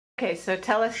Okay, so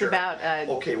tell us Sure. about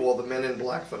Okay, well, the Men in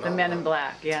Black the phenomenon. Men in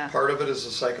Black, yeah. Part of it is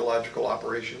a psychological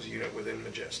operations unit within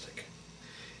Majestic.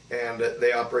 And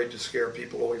they operate to scare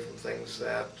people away from things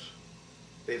that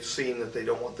they've seen that they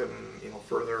don't want them,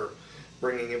 further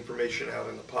bringing information out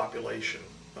in the population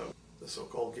of the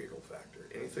so-called giggle factor.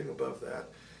 Anything above that,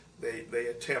 they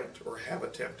attempt or have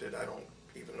attempted, I don't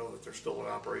even know that they're still in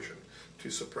operation, to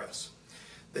suppress.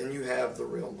 Then you have the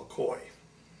real McCoy.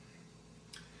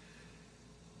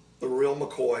 The real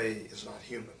McCoy is not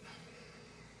human.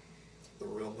 The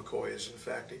real McCoy is in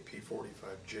fact a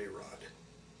P-45J rod.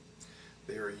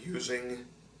 They are using,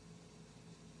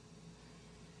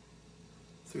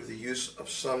 through the use of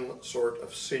some sort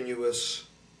of sinuous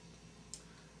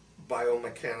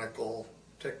biomechanical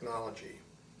technology,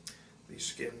 the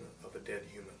skin of a dead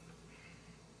human.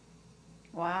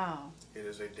 Wow. It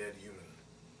is a dead human.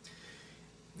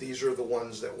 These are the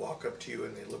ones that walk up to you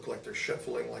and they look like they're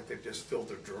shuffling, like they've just filled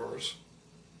their drawers.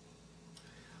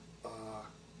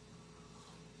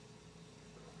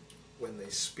 When they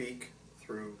speak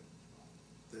through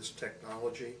this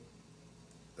technology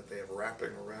that they have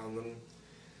wrapping around them,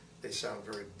 they sound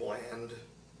very bland,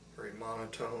 very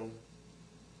monotone,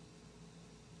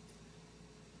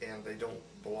 and they don't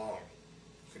belong.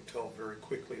 You can tell very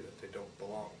quickly that they don't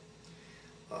belong.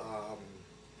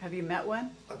 Have you met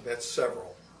one? I've met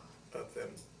several of them.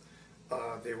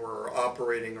 They were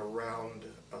operating around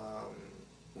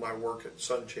my work at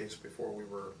Sunchase before we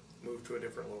were moved to a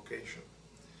different location.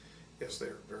 Yes,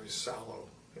 they're very sallow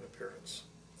in appearance.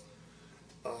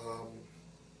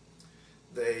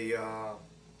 They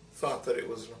thought that it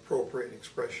was an appropriate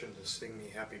expression to sing me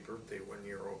happy birthday one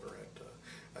year over at,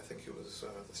 I think it was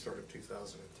the start of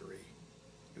 2003.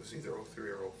 It was either 03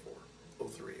 or 04.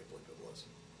 03, I believe it was.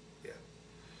 Yeah.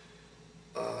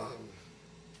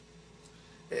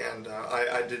 And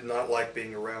I did not like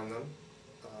being around them,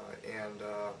 and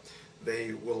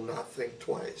they will not think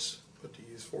twice but to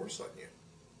use force on you.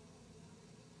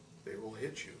 They will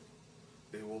hit you.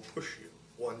 They will push you.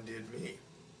 One did me.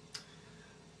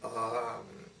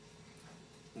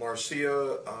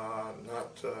 Marcia,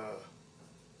 not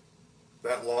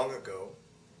that long ago,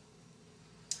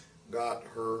 got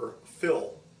her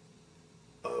fill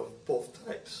of both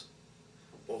types.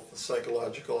 Both the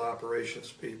psychological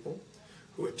operations people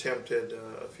who attempted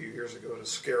a few years ago to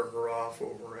scare her off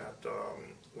over at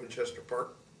Winchester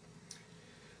Park.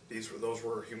 Those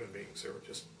were human beings. They were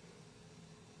just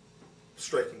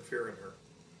striking fear in her.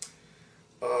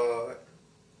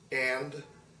 And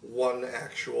one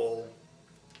actual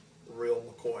real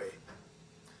McCoy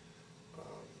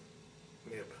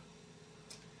nib.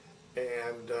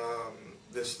 And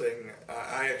this thing,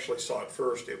 I actually saw it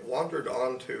first. It wandered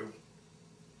onto,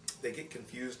 they get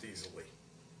confused easily.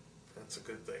 That's a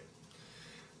good thing.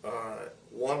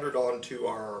 Wandered onto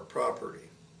our property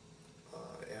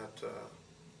at,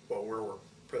 where we're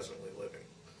presently living.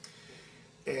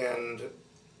 And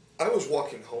I was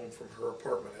walking home from her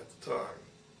apartment at the time,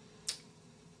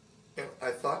 and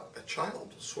I thought a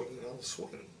child was swinging on the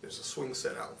swing. There's a swing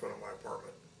set out in front of my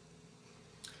apartment.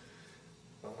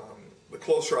 The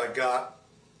closer I got,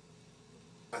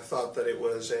 I thought that it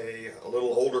was a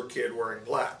little older kid wearing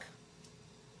black.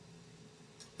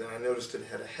 Then I noticed it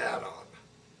had a hat on.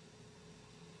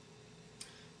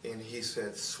 And he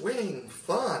said, "Swing,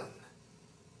 fun."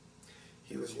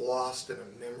 He was lost in a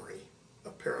memory,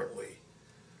 apparently,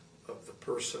 of the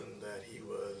person that he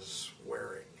was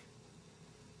wearing.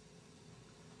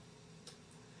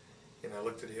 And I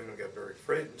looked at him and got very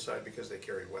afraid inside because they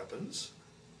carried weapons.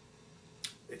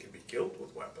 They could be killed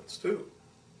with weapons too.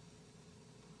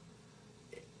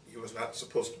 He was not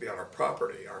supposed to be on our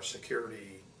property. Our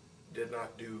security did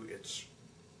not do its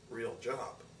real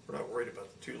job. We're not worried about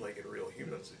the two-legged real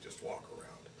humans that just walk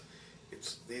around.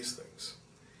 It's these things.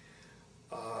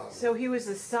 So he was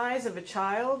the size of a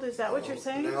child? Is that what you're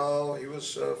saying? No, he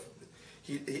was.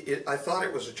 I thought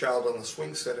it was a child on the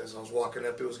swing set as I was walking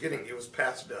up. It was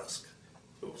past dusk.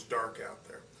 It was dark out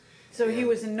there. So he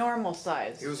was a normal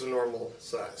size? He was a normal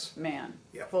size man.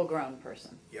 Yep. Full-grown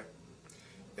person. Yep.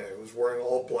 Yeah, he was wearing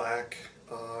all black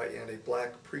and a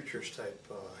black preacher's type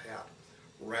hat,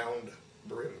 round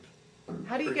brimmed.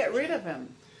 How do you get rid of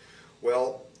him?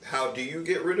 Well, how do you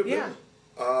get rid of Yeah.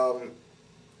 him?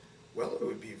 Well, it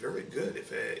would be very good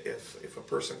if a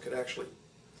person could actually.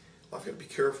 I've got to be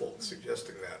careful in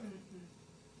suggesting that,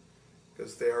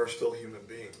 because they are still human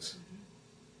beings.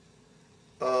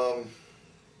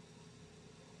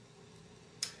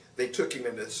 They took him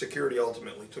into security.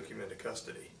 Ultimately, took him into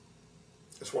custody.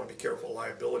 Just want to be careful,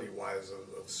 liability-wise,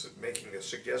 of making a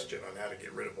suggestion on how to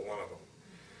get rid of one of them.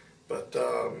 But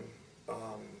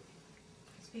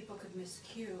people could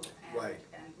miscue, and, Right.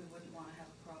 and we wouldn't want to have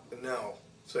a problem. No,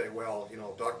 say, well, you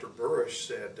know, Dr. Burisch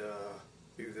said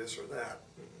do this or that.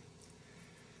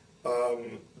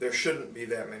 There shouldn't be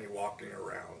that many walking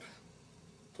around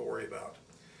to worry about.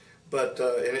 But,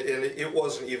 and it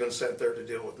wasn't even sent there to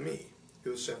deal with me. It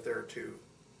was sent there to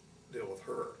deal with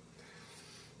her.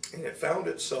 And it found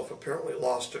itself apparently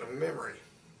lost in a memory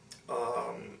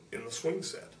in the swing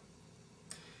set.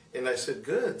 And I said,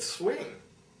 good, swing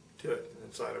to it. And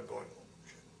inside I'm going, oh,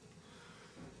 shit.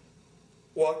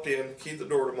 Walked in, keyed the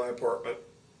door to my apartment,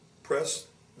 pressed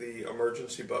the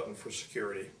emergency button for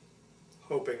security,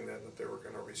 hoping then that they were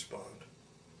going to respond.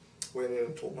 Went in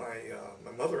and told my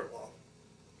mother-in-law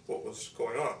what was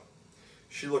going on.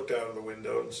 She looked out of the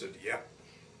window and said, yep.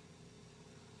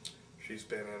 She's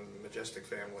been in a Majestic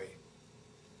family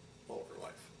all of her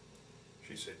life.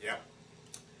 She said, yep.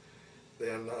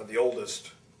 Then the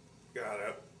oldest got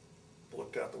up,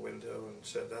 looked out the window and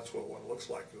said, that's what one looks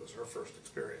like. It was her first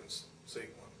experience seeing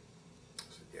one. I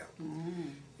said, yeah.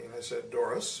 Mm-hmm. And I said,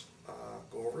 Doris,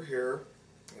 go over here.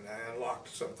 And I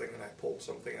unlocked something and I pulled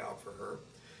something out for her.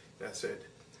 And I said,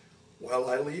 while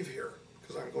I leave here,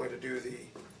 because I'm going to do the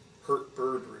hurt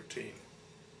bird routine,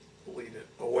 lead it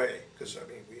away. Because, I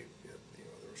mean,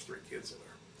 there was 3 kids in there.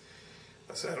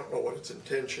 I said, I don't know what its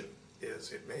intention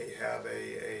is. It may have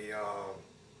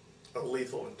a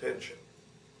lethal intention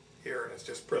here, and it's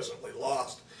just presently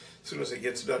lost. As soon as it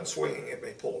gets done swinging, it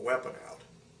may pull a weapon out.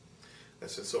 I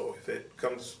said, so if it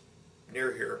comes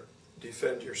near here,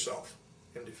 defend yourself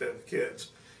and defend the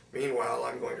kids. Meanwhile,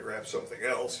 I'm going to grab something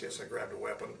else. Yes, I grabbed a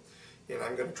weapon, and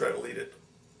I'm going to try to lead it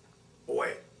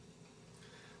away.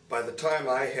 By the time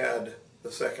I had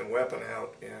the second weapon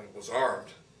out and was armed,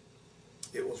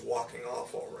 it was walking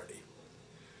off already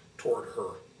toward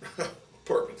her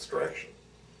apartment's direction.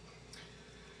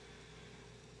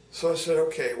 So I said,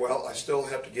 okay, well, I still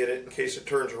have to get it in case it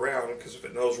turns around, because if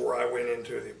it knows where I went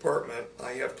into the apartment,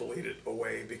 I have to lead it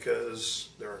away because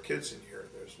there are kids in here,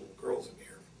 there's little girls in here.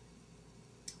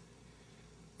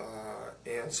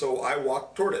 And so I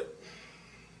walked toward it,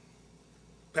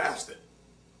 past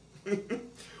it,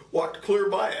 walked clear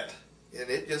by it, and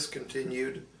it just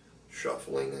continued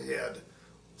shuffling ahead,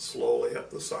 slowly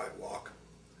up the sidewalk,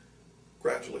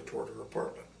 gradually toward her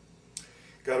apartment.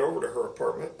 Got over to her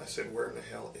apartment. I said, where in the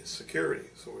hell is security?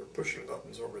 So we were pushing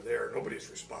buttons over there. Nobody's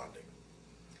responding.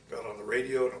 Got on the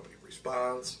radio. Nobody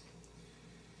responds.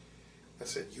 I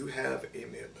said, you have a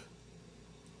MIB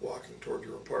walking toward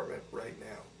your apartment right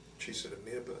now. She said, a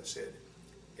MIB? And I said,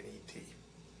 an ET.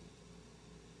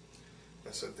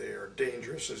 I said, they are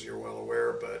dangerous, as you're well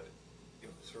aware, but it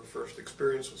was her first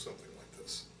experience with something like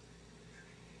this.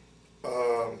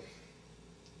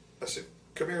 I said,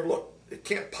 come here and look. It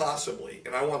can't possibly,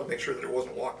 and I wanted to make sure that it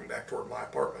wasn't walking back toward my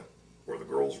apartment where the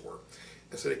girls were.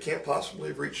 I said, it can't possibly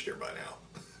have reached here by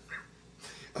now.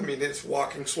 I mean, it's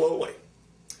walking slowly.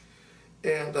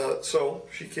 And so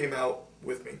she came out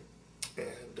with me,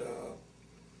 and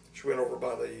she went over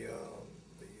by the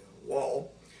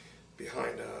wall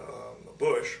behind a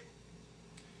bush,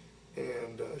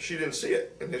 and she didn't see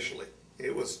it initially.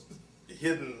 It was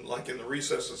hidden like in the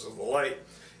recesses of the light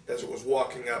as it was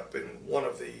walking up in one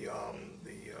of the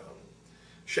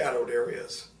shadowed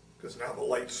areas, because now the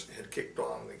lights had kicked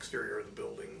on the exterior of the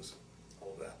buildings,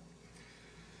 all of that.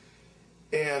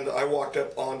 And I walked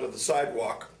up onto the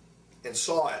sidewalk and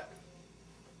saw it,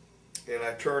 and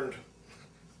I turned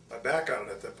my back on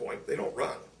it at that point. They don't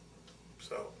run.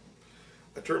 So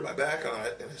I turned my back on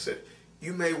it and I said,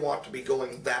 you may want to be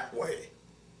going that way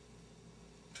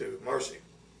to Marcy.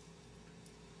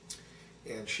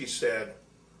 And she said,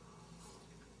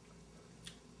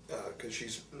 because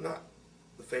she's not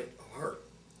the faint of heart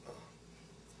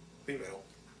female,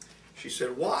 she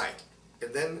said, why?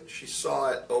 And then she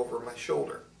saw it over my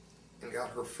shoulder and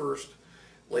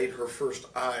laid her first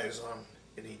eyes on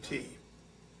an ET.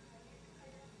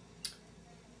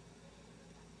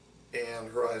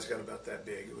 And her eyes got about that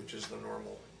big, which is the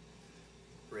normal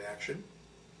reaction.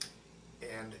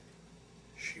 And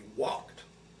she walked.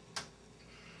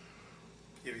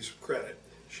 Give you some credit.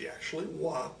 She actually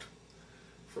walked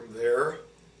from there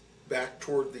back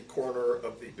toward the corner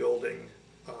of the building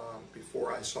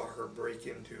before I saw her break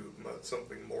into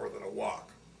something more than a walk.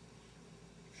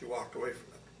 She walked away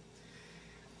from it.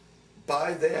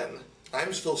 By then,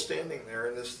 I'm still standing there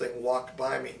and this thing walked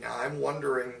by me. Now I'm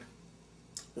wondering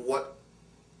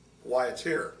why it's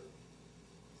here.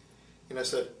 And I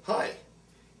said, hi.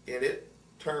 And it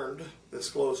turned this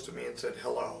close to me and said,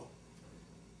 hello.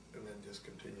 And then just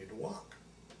continued to walk.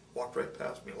 Walked right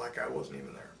past me like I wasn't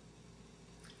even there.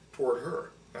 Toward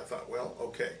her. I thought, well,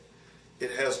 okay.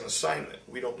 it has an assignment.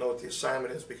 We don't know what the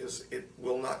assignment is because it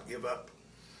will not give up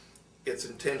its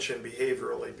intention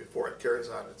behaviorally before it carries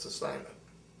out its assignment.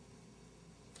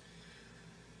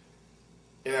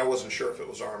 And I wasn't sure if it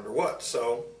was armed or what,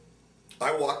 so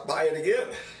I walked by it again.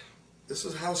 This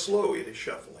is how slow it is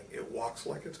shuffling. It walks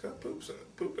like it's got poop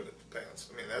in its pants.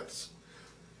 I mean, that's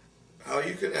how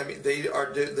you can. I mean, they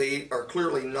are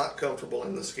clearly not comfortable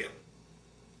in the skin.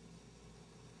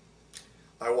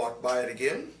 I walked by it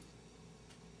again.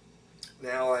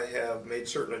 Now I have made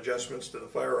certain adjustments to the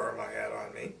firearm I had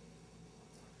on me,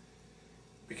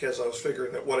 because I was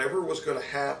figuring that whatever was going to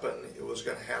happen, it was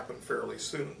going to happen fairly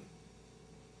soon.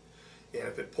 And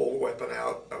if it pulled a weapon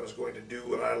out, I was going to do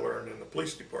what I learned in the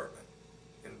police department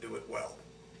and do it well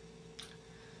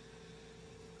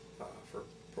for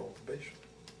probation.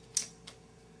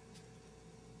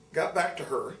 Got back to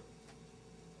her,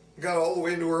 got all the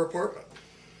way into her apartment,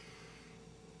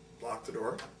 locked the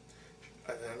door,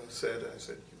 and then I said,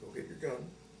 you go get your gun.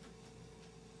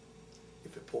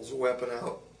 If it pulls a weapon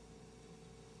out,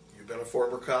 you've been a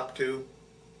former cop too,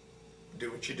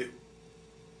 do what you do,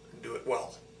 and do it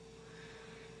well.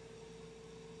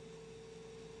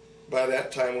 By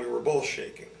that time, we were both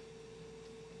shaking,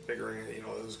 figuring, it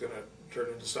was going to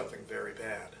turn into something very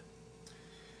bad.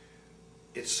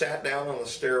 It sat down on the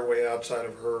stairway outside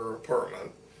of her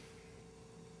apartment,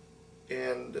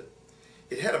 and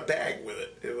it had a bag with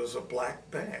it. It was a black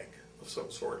bag of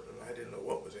some sort, and I didn't know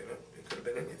what was in it. It could have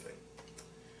been anything.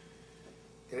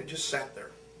 And it just sat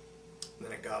there. And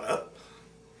then it got up,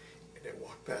 and it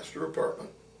walked past her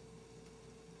apartment.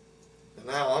 And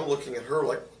now I'm looking at her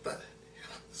like, what the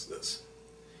hell is this?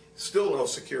 Still no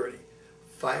security.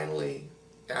 Finally,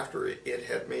 after it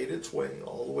had made its way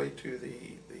all the way to the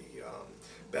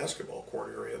basketball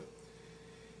court area,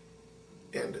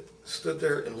 and stood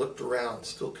there and looked around,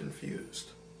 still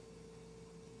confused.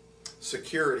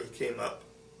 Security came up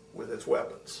with its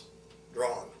weapons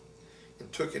drawn and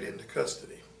took it into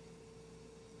custody.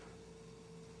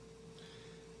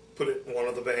 Put it in one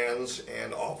of the vans,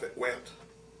 and off it went.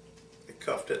 They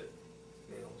cuffed it,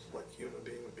 like a human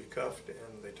being would be cuffed,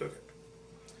 and they took it.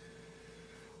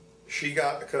 She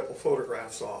got a couple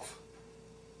photographs off.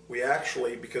 We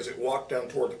actually, because it walked down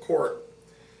toward the court,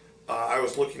 I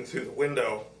was looking through the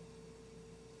window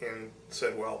and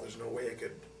said, well, there's no way it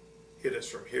could hit us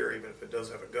from here, even if it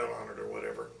does have a gun on it or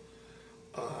whatever.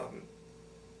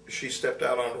 She stepped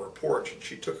out onto her porch and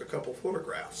she took a couple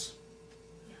photographs.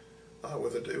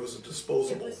 It was a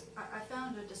disposable. I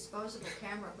found a disposable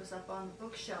camera. It was up on the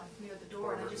bookshelf near the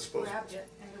door, and I just disposable. grabbed it,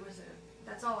 and there was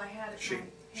that's all I had at my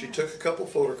hand. She took a couple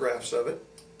photographs of it,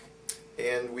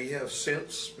 and we have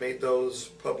since made those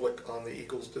public on the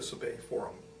Eagles Disobey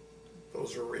forum.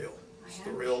 Those are real. It's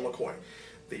the real McCoy.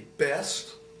 The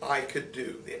best I could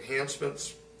do, the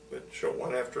enhancements that show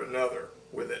one after another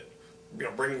with it,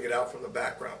 bringing it out from the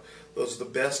background. Those are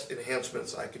the best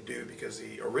enhancements I could do, because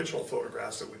the original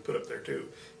photographs that we put up there too,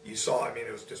 you saw,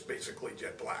 it was just basically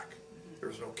jet black. There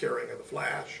was no carrying of the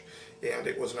flash, and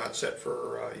it was not set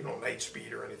for night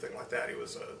speed or anything like that. It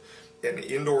was an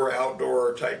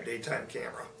indoor-outdoor type daytime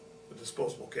camera, a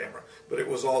disposable camera, but it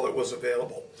was all that was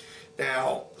available.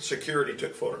 Now, security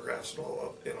took photographs and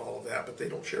all of that, but they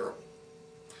don't share them.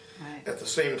 Right. At the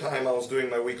same time, I was doing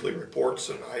my weekly reports,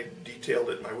 and I detailed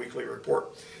it in my weekly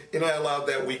report, and I allowed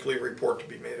that weekly report to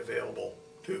be made available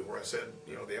too, where I said,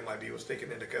 the MIB was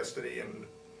taken into custody and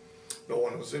no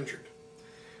one was injured.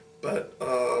 But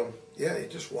yeah, he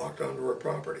just walked onto her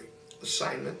property.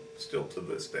 Assignment, still to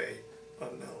this day,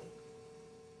 unknown.